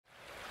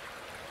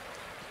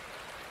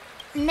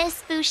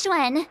Miss Fu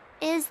Xuan,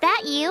 is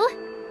that you?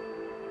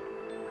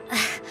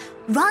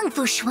 Wrong,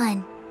 Fu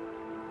Xuan.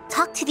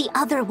 Talk to the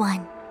other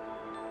one.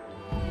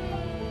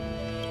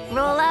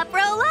 Roll up,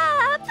 roll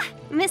up!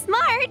 Miss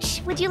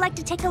March, would you like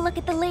to take a look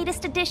at the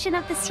latest edition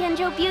of the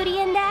Xianzhou Beauty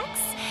Index?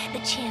 The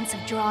chance of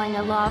drawing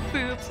a La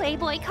Fu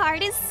Playboy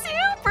card is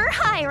super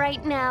high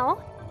right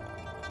now.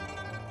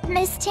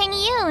 Miss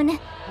Tingyun,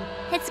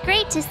 it's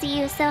great to see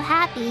you so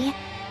happy,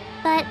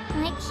 but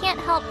I can't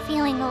help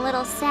feeling a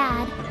little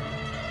sad.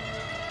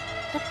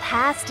 The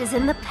past is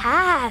in the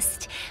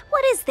past.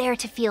 What is there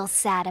to feel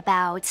sad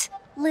about?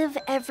 Live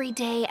every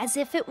day as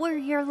if it were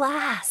your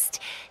last.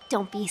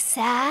 Don't be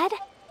sad.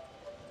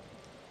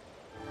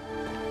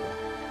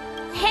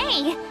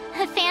 Hey,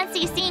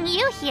 fancy seeing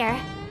you here.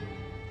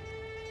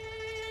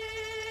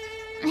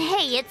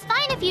 Hey, it's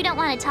fine if you don't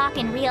want to talk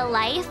in real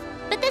life,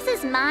 but this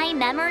is my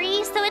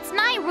memory, so it's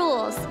my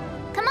rules.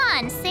 Come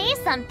on, say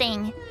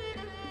something.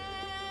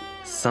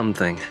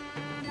 Something.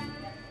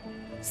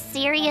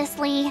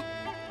 Seriously?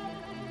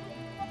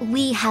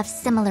 We have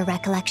similar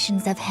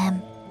recollections of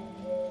him.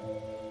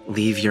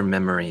 Leave your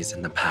memories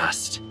in the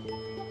past.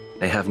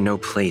 They have no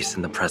place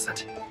in the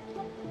present.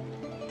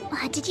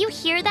 Did you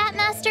hear that,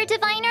 Master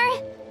Diviner?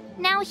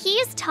 Now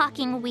he's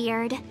talking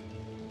weird.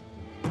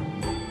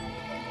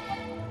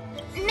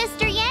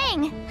 Mr.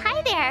 Yang,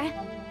 hi there.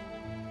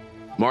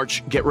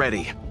 March, get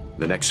ready.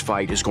 The next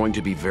fight is going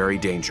to be very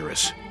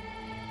dangerous.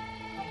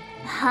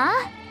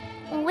 Huh?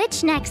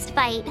 Which next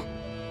fight?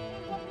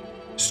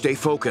 Stay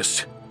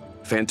focused.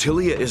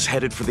 Phantilia is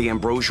headed for the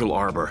Ambrosial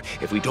Arbor.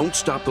 If we don't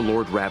stop the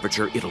Lord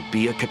Ravager, it'll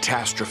be a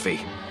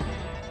catastrophe.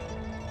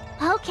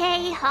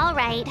 Okay,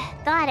 alright.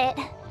 Got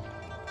it.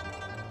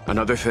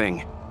 Another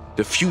thing,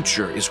 the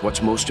future is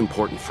what's most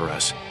important for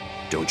us.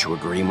 Don't you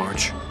agree,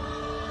 March?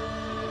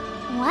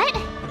 What?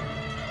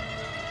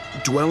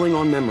 Dwelling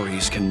on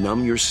memories can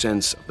numb your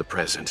sense of the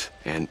present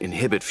and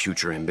inhibit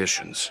future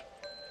ambitions.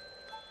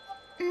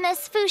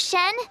 Miss Fu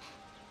Shen,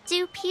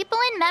 do people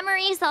in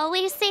memories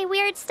always say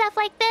weird stuff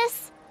like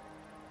this?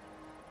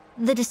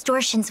 The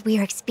distortions we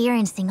are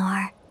experiencing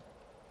are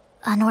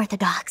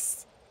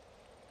unorthodox.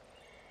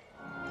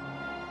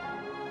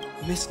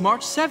 Miss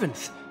March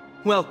 7th,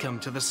 welcome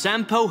to the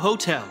Sampo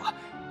Hotel.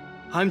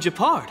 I'm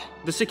Gepard,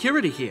 the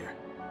security here.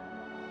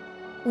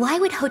 Why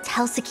would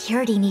hotel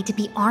security need to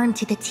be armed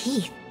to the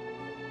teeth?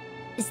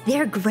 Is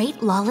there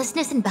great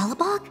lawlessness in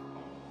Belobog?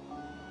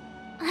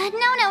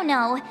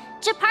 No.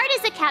 Gepard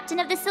is a captain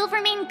of the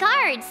Silvermane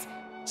Guards,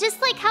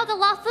 just like how the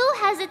Lafu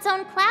has its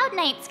own Cloud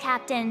Knights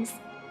captains.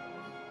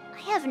 I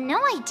have no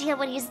idea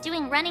what he's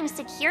doing running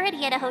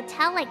security at a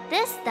hotel like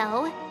this,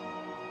 though.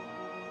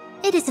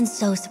 It isn't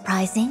so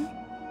surprising.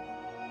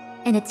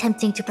 In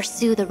attempting to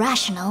pursue the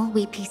rational,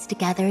 we piece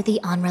together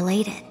the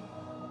unrelated.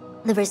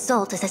 The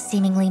result is a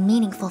seemingly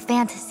meaningful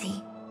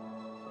fantasy.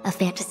 A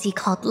fantasy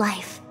called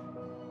life.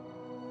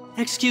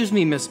 Excuse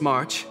me, Miss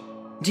March.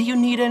 Do you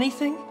need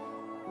anything?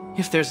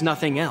 If there's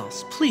nothing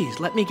else, please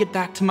let me get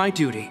back to my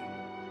duty.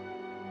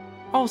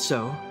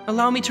 Also,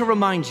 allow me to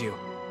remind you,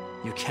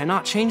 you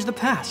cannot change the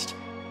past.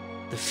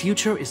 The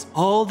future is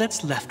all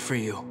that's left for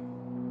you.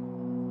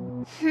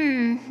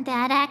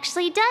 That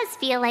actually does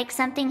feel like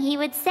something he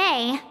would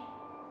say.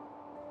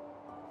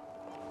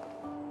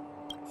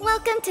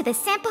 Welcome to the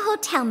Sampo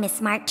Hotel,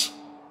 Miss March.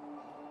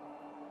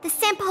 The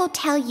Sampo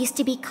Hotel used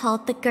to be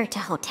called the Goethe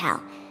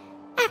Hotel.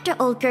 After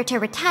old Goethe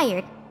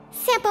retired,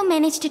 Sampo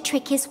managed to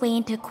trick his way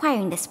into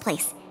acquiring this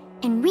place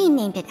and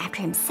renamed it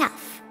after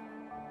himself.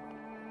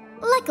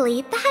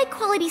 Luckily, the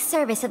high-quality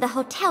service of the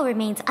hotel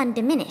remains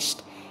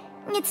undiminished.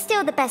 It's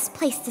still the best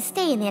place to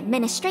stay in the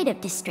administrative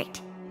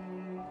district.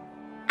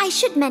 I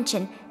should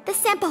mention, the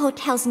Sampo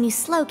Hotel's new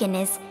slogan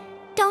is,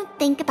 "Don't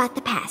think about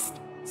the past,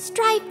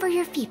 strive for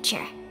your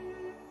future."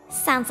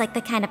 Sounds like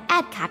the kind of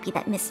ad copy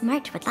that Miss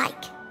March would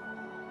like.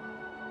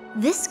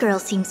 This girl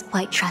seems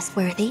quite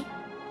trustworthy.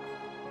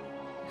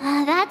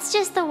 That's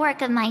just the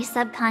work of my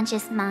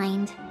subconscious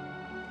mind.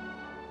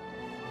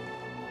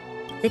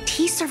 The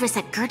tea service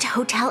at Goethe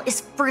Hotel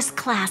is first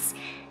class,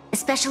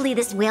 especially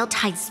this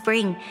Whale-Tide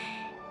Spring.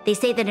 They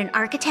say that an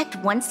architect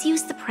once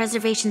used the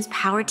preservation's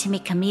power to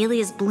make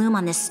camellias bloom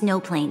on the snow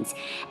plains,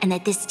 and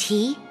that this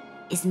tea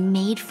is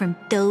made from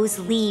those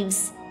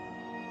leaves.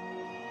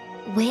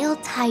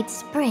 Whale-Tide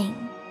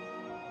Spring?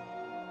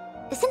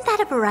 Isn't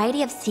that a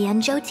variety of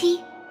Xianzhou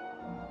tea?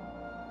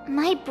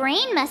 My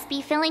brain must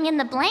be filling in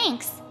the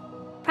blanks.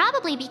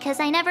 Probably because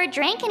I never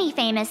drank any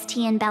famous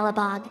tea in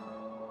Belobog.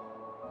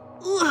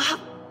 Ugh,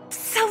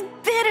 so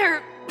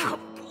bitter!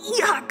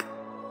 Yuck!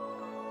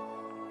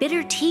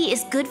 Bitter tea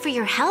is good for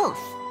your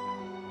health.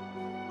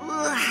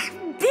 Ugh,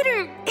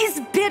 bitter is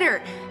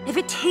bitter. If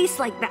it tastes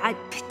like that,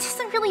 it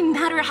doesn't really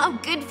matter how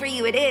good for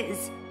you it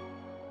is.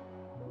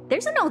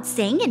 There's an old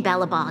saying in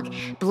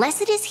Belobog,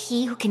 "Blessed is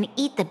he who can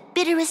eat the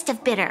bitterest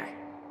of bitter."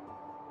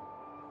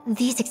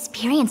 These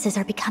experiences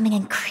are becoming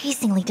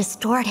increasingly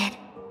distorted.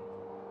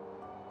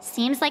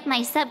 Seems like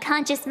my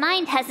subconscious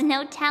mind has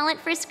no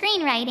talent for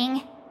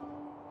screenwriting.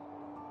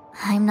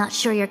 I'm not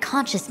sure your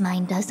conscious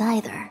mind does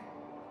either.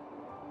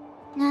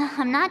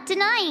 I'm not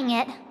denying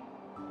it.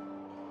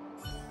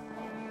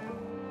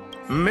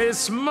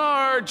 Miss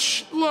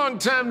March, long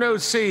time no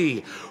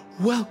see.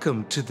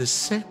 Welcome to the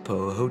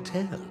Sampo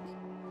Hotel.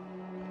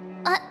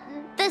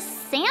 The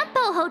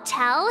Sampo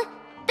Hotel?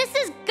 This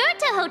is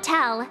Goethe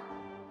Hotel.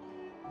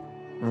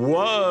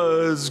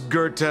 Was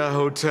Goethe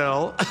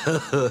Hotel.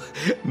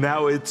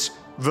 Now it's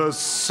the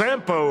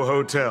Sampo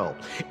Hotel.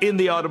 In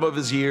the autumn of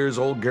his years,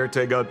 old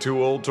Goethe got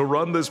too old to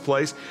run this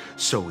place,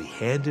 so he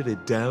handed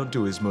it down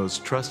to his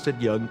most trusted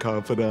young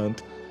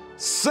confidant,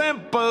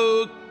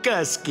 Sampo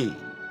Kuski.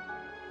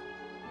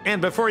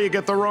 And before you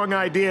get the wrong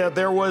idea,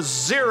 there was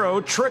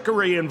zero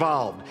trickery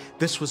involved.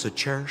 This was a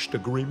cherished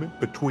agreement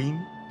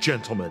between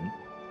gentlemen.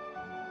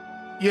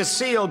 You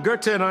see, old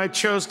Goethe and I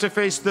chose to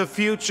face the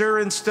future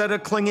instead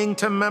of clinging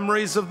to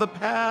memories of the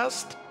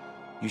past.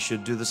 You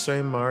should do the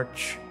same,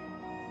 March.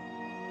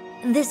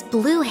 This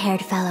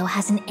blue-haired fellow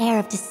has an air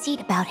of deceit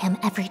about him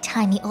every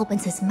time he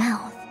opens his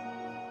mouth.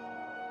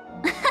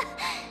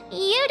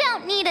 You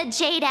don't need a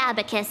jade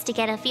abacus to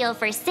get a feel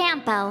for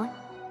Sampo.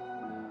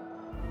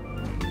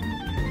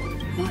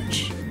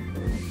 March,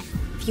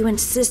 if you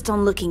insist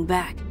on looking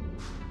back,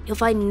 you'll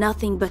find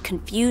nothing but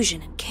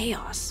confusion and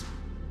chaos.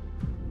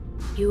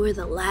 You were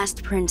the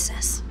last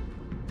princess,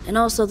 and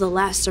also the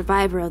last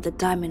survivor of the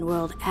Diamond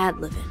World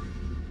Adlivin.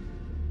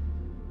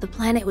 The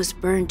planet was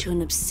burned to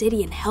an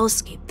obsidian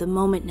hellscape the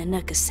moment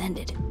Nanook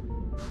ascended.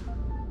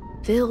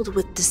 Filled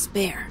with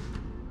despair,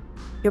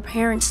 your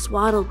parents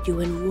swaddled you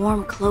in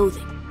warm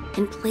clothing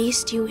and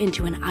placed you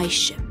into an ice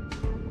ship.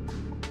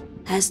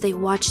 As they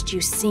watched you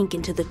sink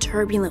into the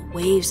turbulent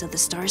waves of the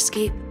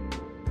starscape,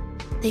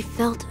 they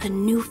felt a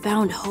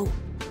newfound hope.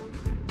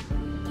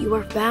 You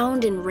were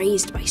found and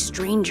raised by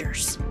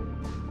strangers.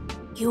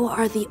 You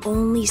are the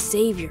only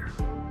savior,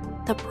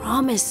 the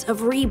promise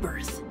of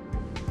rebirth.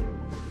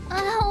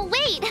 Oh,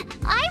 wait!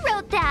 I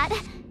wrote that!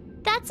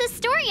 That's a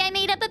story I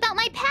made up about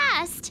my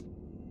past!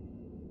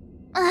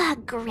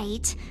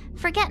 Great.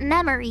 Forget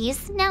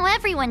memories. Now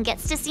everyone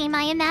gets to see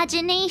my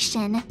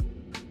imagination.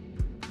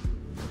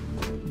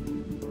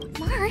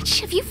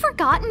 March, have you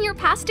forgotten your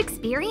past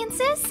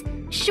experiences?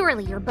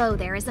 Surely your bow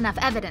there is enough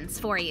evidence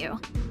for you.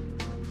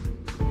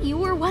 You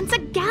were once a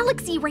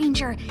Galaxy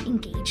Ranger,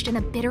 engaged in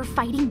a bitter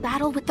fighting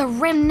battle with the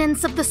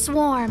remnants of the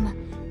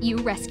Swarm. You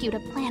rescued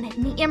a planet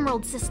in the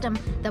Emerald System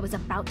that was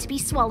about to be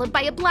swallowed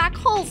by a black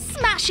hole,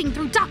 smashing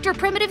through Dr.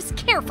 Primitive's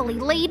carefully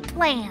laid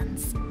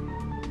plans.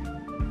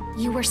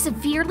 You were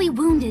severely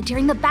wounded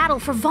during the battle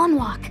for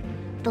Vonwalk.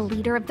 The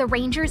leader of the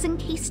Rangers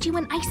encased you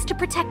in ice to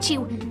protect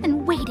you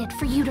and waited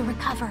for you to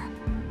recover.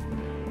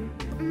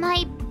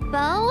 My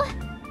bow?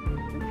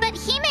 But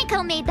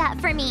Himeko made that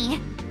for me.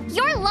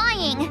 You're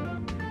lying!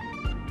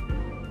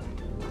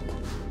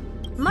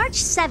 March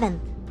 7th,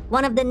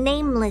 one of the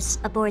nameless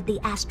aboard the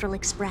Astral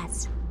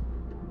Express.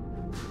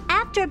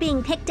 After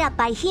being picked up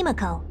by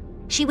Himeko,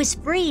 she was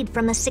freed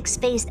from the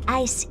six-phased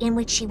ice in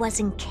which she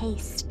was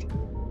encased.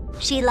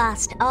 She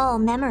lost all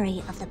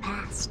memory of the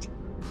past.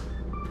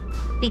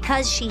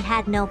 Because she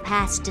had no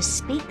past to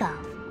speak of,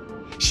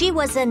 she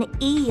was an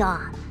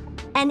eon,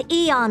 and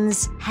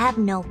eons have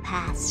no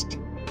past.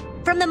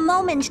 From the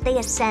moment they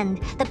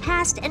ascend, the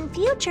past and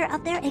future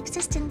of their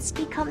existence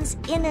becomes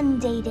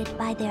inundated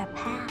by their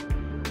path.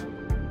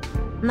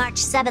 March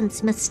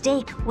 7th's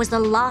mistake was the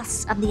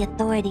loss of the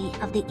authority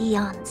of the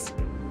eons.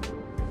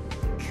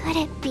 Could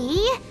it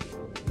be?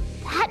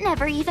 That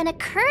never even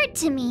occurred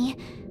to me.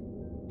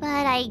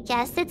 But I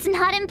guess it's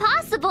not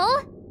impossible.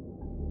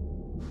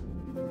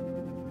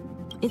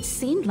 It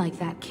seemed like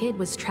that kid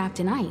was trapped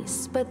in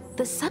ice, but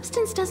the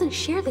substance doesn't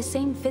share the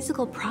same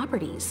physical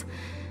properties.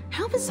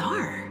 How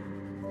bizarre.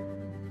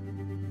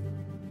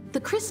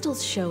 The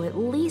crystals show at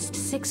least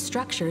 6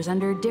 structures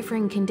under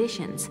differing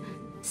conditions.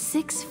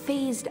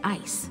 6-phased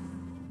ice.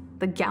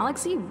 The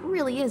galaxy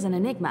really is an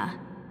enigma.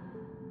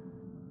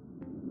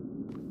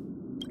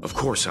 Of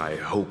course, I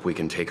hope we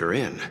can take her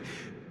in.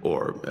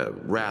 Or,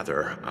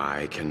 rather,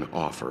 I can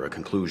offer a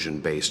conclusion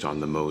based on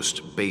the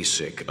most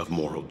basic of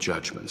moral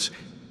judgments.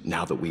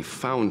 Now that we've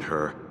found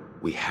her,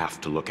 we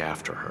have to look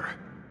after her.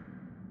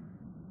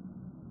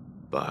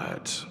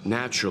 But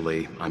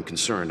naturally, I'm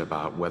concerned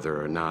about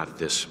whether or not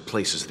this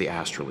places the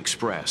Astral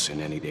Express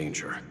in any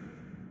danger.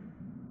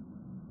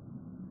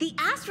 The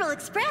Astral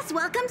Express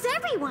welcomes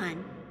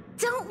everyone.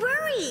 Don't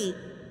worry.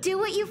 Do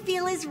what you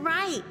feel is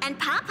right, and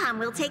Pom-Pom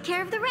will take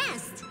care of the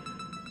rest.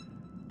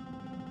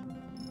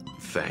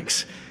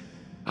 Thanks.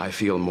 I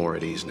feel more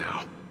at ease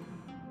now.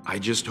 I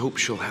just hope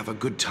she'll have a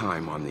good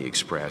time on the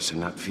Express and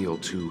not feel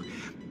too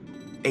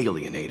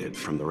alienated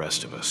from the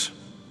rest of us.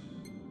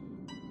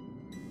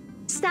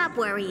 Stop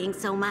worrying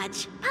so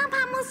much.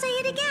 Pom-Pom will say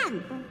it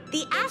again.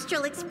 The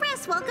Astral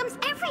Express welcomes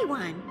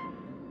everyone.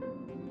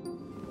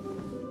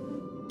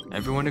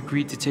 Everyone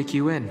agreed to take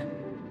you in.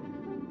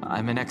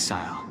 I'm in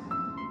exile.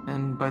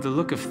 And by the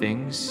look of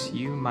things,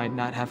 you might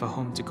not have a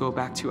home to go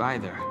back to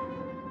either.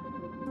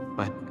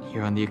 But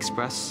here on the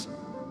Express,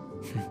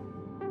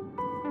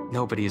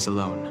 nobody is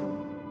alone.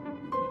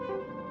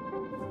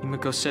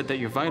 Himeko said that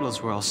your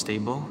vitals were all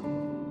stable.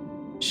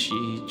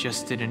 She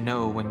just didn't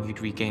know when you'd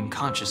regain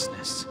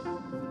consciousness.